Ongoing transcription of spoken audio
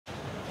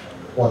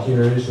Joaquin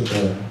Reese with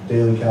the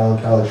Daily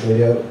College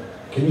Radio.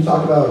 Can you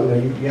talk about,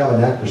 you have a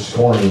knack for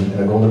scoring in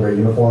a Golden Bear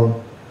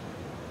uniform?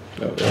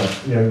 At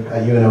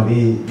UNLV,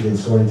 you didn't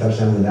score any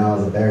touchdowns, and now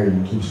as a Bear,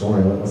 you keep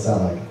scoring. What's that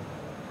like?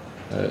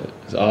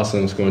 It's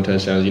awesome scoring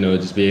touchdowns,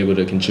 just be able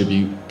to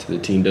contribute to the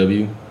Team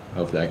W.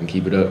 Hopefully I can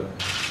keep it up.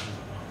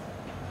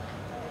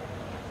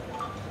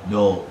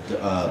 Nohl,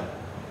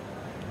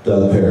 the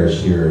other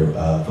parish here,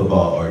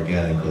 football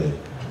organically.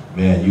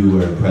 Man, you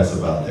were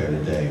impressive out there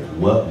today.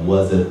 What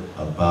was it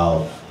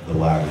about the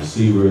wide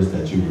receivers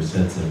that you were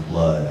sensing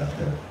blood out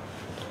there?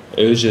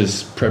 It was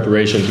just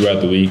preparation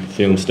throughout the week,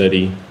 film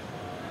study,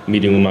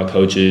 meeting with my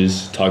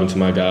coaches, talking to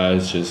my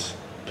guys, just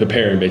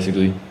preparing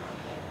basically.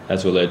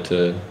 That's what led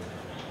to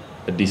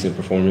a decent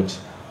performance.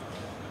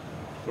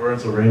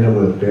 Lorenzo Reyna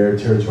with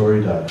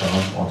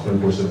BearTerritory.com on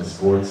 24/7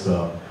 Sports.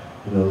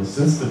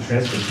 Since the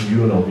transfer to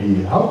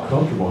UNLV, how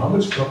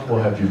much comfortable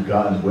have you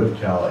gotten with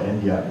Cal and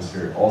the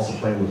atmosphere, also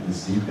playing with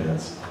this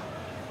defense?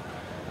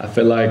 I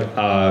feel like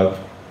I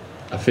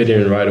fit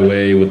in right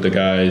away with the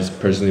guys.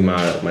 Personally,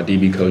 my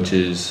DB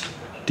coaches,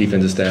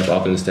 defensive staff,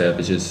 offensive staff,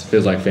 it just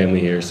feels like family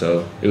here,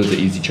 so it was an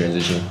easy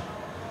transition.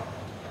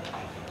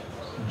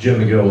 Jim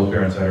McGill with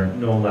Bear Insider.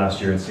 Nohl,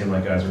 last year it seemed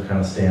like guys were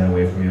kind of staying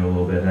away from you a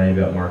little bit. Now you've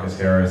got Marcus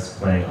Harris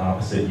playing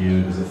opposite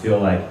you. Does it feel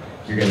like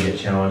you're going to get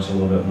challenged a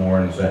little bit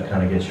more, and does that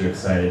kind of get you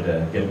excited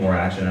to get more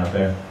action out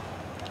there?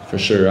 For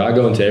sure. I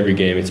go into every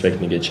game expecting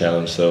to get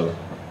challenged, so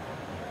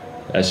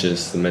that's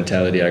just the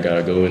mentality I got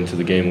to go into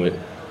the game with.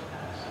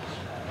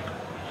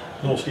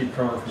 Nohl, Steve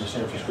Kerner from the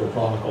San Francisco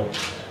Chronicle.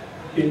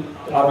 It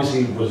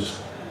obviously was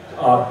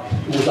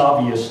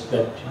obvious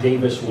that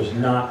Davis was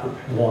not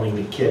wanting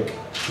to kick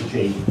to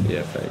JD.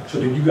 Yeah, thanks. So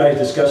did you guys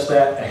discuss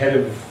that ahead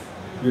of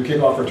your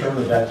kickoff return,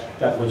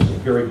 that was a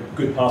very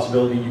good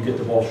possibility you get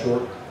the ball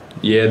short?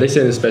 Yeah, they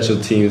said in special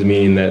teams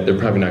meaning that they're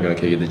probably not going to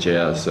kick it to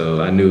jail,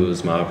 so I knew it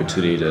was my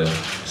opportunity to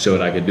show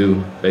what I could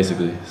do,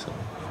 basically. So.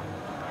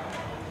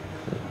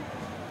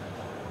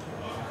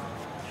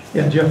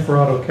 Yeah, Jeff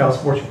Ferrato, Cal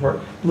Sports Report.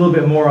 A little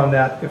bit more on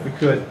that, if we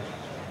could.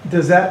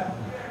 Does that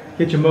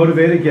get you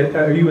motivated?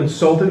 Are you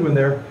insulted when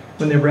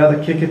they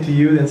rather kick it to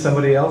you than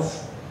somebody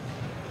else?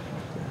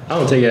 I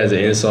don't take it as an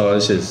insult.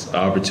 It's just an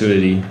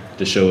opportunity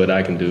to show what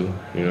I can do,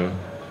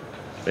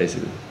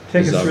 basically.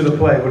 Take us through the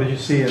play. What did you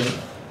see and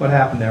what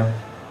happened there?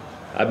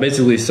 I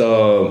basically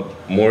saw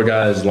more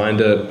guys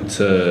lined up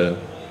to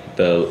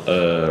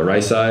the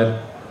right side,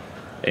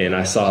 and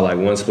I saw like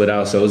one split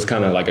out, so it was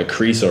kind of like a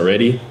crease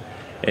already.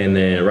 And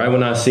then right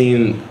when I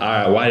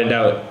widened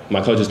out,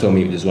 my coaches told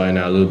me just widen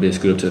out a little bit,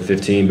 scoot up to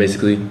 15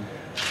 basically.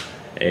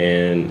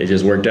 And it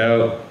just worked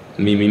out.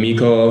 Me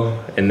call,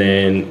 and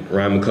then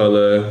Ryan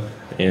McCullough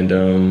and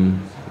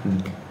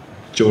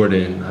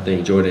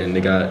Jordan,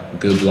 they got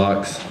good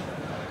blocks.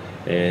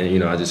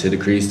 And I just hit the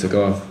crease, took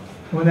off.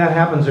 When that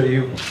happens, are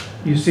you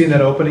seeing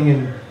that opening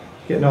and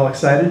getting all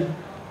excited?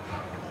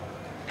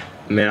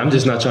 Man, I'm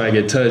just not trying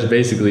to get touched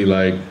basically.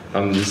 Like,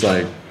 I'm just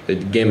like, a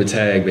game of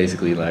tag,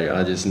 basically. Like,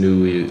 I just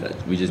knew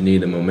we just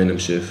needed a momentum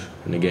shift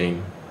in the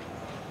game.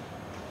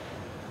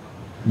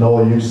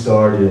 Nohl, you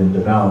starred in the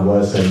Mountain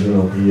West at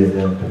UNLV and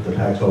then the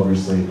Pac-12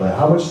 recently, but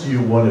how much do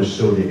you want to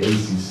show the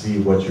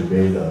ACC what you're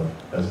made of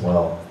as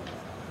well?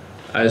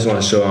 I just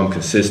want to show I'm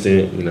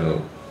consistent,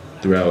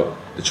 throughout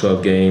the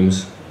 12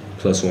 games,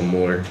 plus one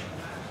more.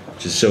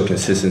 Just show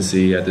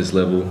consistency at this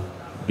level,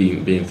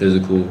 being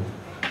physical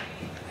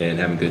and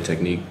having good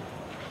technique.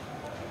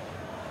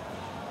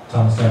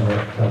 Thomas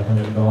Sandberg,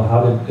 California. Nohl,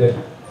 how did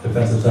the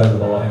defensive side of the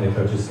ball and the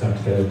coaches come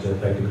together to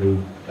effectively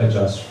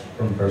adjust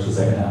from first to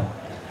second half?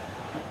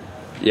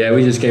 Yeah,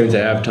 we just came into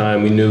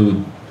halftime. We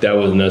knew that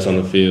wasn't us on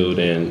the field,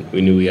 and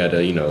we knew we had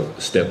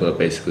to, step up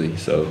basically.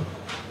 So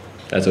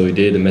that's what we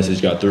did. The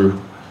message got through.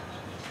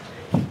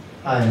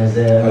 Hi,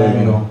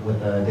 Nyziah with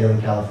Daily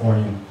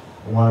California.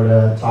 I wanted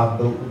to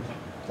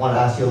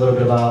ask you a little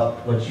bit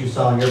about what you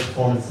saw in your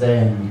performance today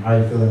and how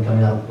you're feeling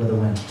coming out with a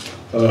win.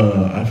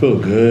 I feel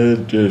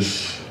good.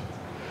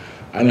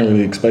 I didn't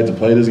really expect to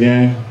play this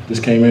game.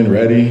 Just came in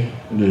ready,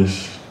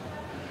 just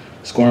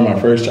scoring my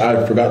first.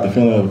 I forgot the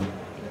feeling of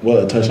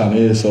what a touchdown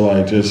is.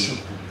 So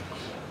just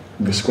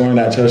scoring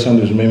that touchdown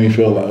just made me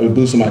feel like it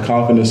boosted my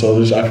confidence.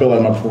 So I feel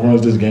like my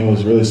performance this game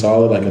was really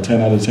solid, like a 10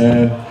 out of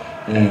 10,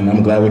 and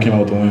I'm glad we came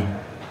out with the win.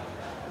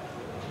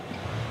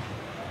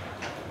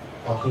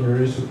 Joaquin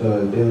Reese with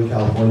the Daily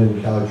California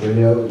and College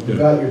Radio. You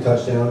got your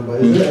touchdown,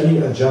 but is there any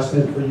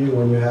adjustment for you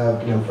when you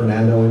have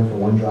Fernando in for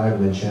one drive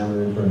and then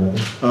Chandler in for another?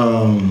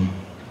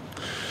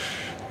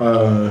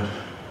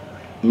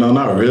 No,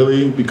 not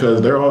really,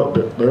 because they're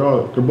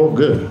both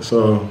good.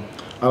 So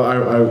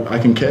I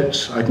can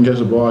catch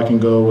the ball. I can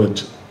go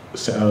with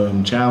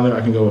Chandler.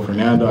 I can go with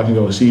Fernando. I can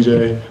go with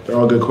CJ. They're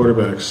all good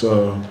quarterbacks.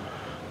 So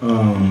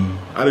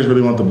I just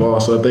really want the ball.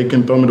 So if they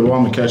can throw me the ball,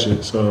 I'm gonna catch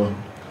it. So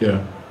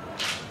yeah.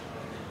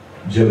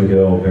 Jim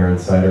McGill, Bear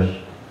Insider.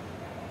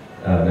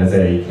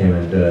 Nyziah, you came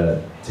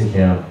into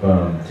camp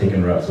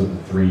taking reps with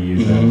the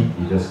threes, and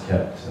you just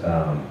kept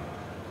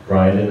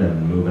grinding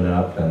and moving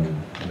up, and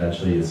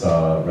Eventually you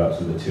saw reps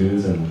with the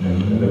twos and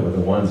a bit with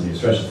the ones, and you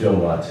stretched the field a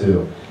lot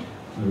too.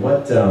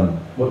 What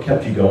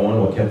kept you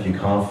going? What kept you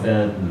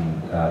confident?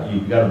 And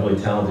you got a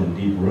really talented and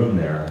deep room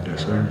there.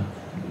 Yes, sir.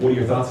 What are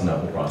your thoughts on that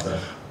whole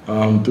process?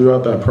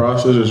 Throughout that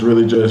process, it's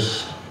really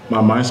just, my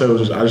mindset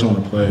was just, I just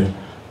want to play.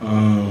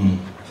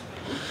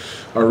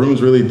 Our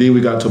room's really deep.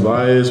 We got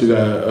Tobias, we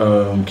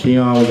got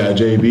Keon, we got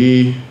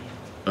JB,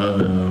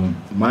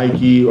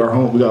 Mikey, we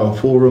got a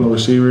full room of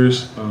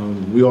receivers.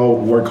 We all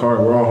work hard.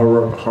 We're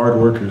all hard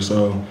workers.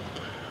 So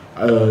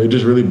it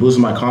just really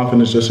boosted my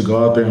confidence just to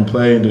go out there and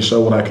play and just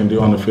show what I can do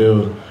on the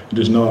field. And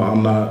just know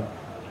I'm not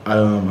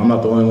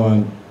the only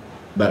one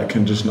that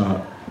can just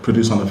not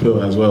produce on the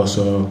field as well.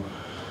 So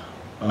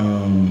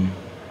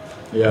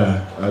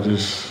yeah,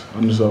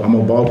 I'm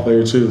a ball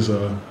player too.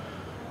 So.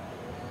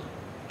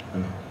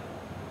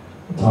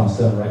 Tom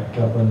Stone, right?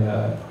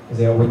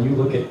 Nyziah, when you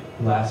look at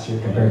last year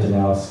compared to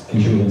now, it's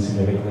contributing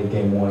significantly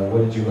game one. What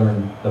did you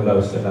learn the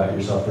most about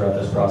yourself throughout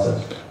this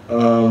process?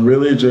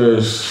 Really,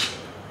 just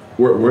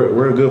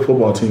we're a good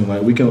football team.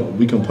 Like we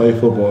can play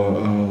football.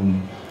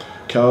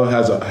 Cal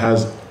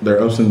has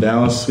their ups and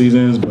downs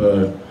seasons,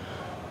 but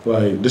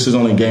like this is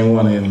only game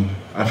one, and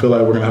I feel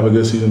like we're gonna have a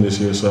good season this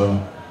year.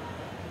 So,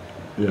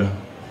 yeah.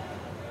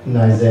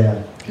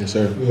 Nyziah. Yes,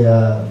 sir.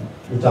 Yeah.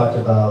 You talked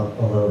about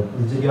a little,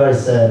 you already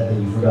said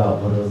that you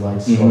forgot what it was like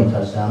to score a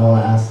touchdown. I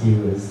want to ask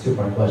you, it's a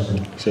two-part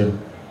question. Sure.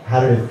 How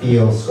did it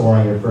feel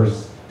scoring your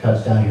first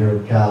touchdown here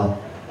at Cal?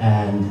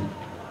 And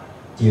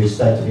do you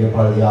expect to be a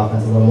part of the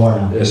offense a little more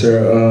now? Yes,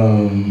 sir.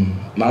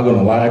 Not going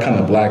to lie, I kind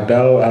of blacked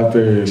out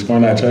after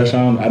scoring that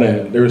touchdown.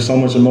 There was so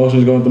much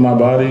emotions going through my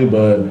body,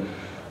 but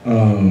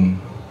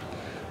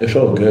it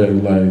felt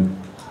good. Like,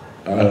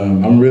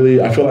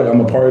 I feel like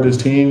I'm a part of this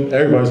team.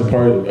 Everybody's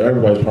part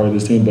of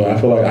this team, but I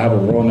feel like I have a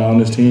role now on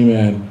this team,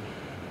 and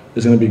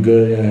it's gonna be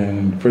good.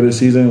 And for this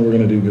season, we're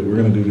gonna do good. We're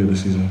gonna do good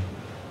this season.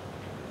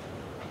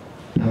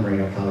 I'm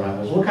bringing up Cal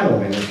rivals. What kind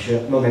of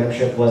momentum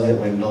shift was it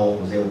when Nohl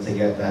was able to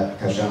get that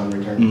touchdown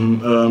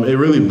return? It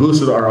really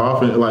boosted our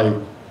offense. Like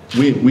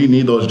we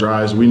need those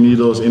drives. We need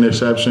those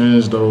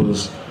interceptions.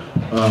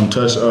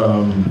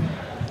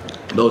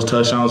 Those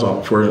touchdowns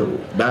for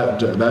that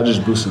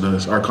just boosted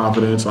us, our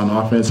confidence on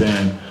offense,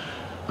 and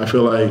I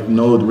feel like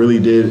Nohl really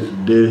did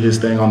his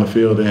thing on the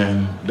field,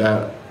 and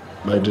that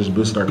like just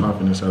boosted our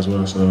confidence as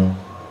well. So.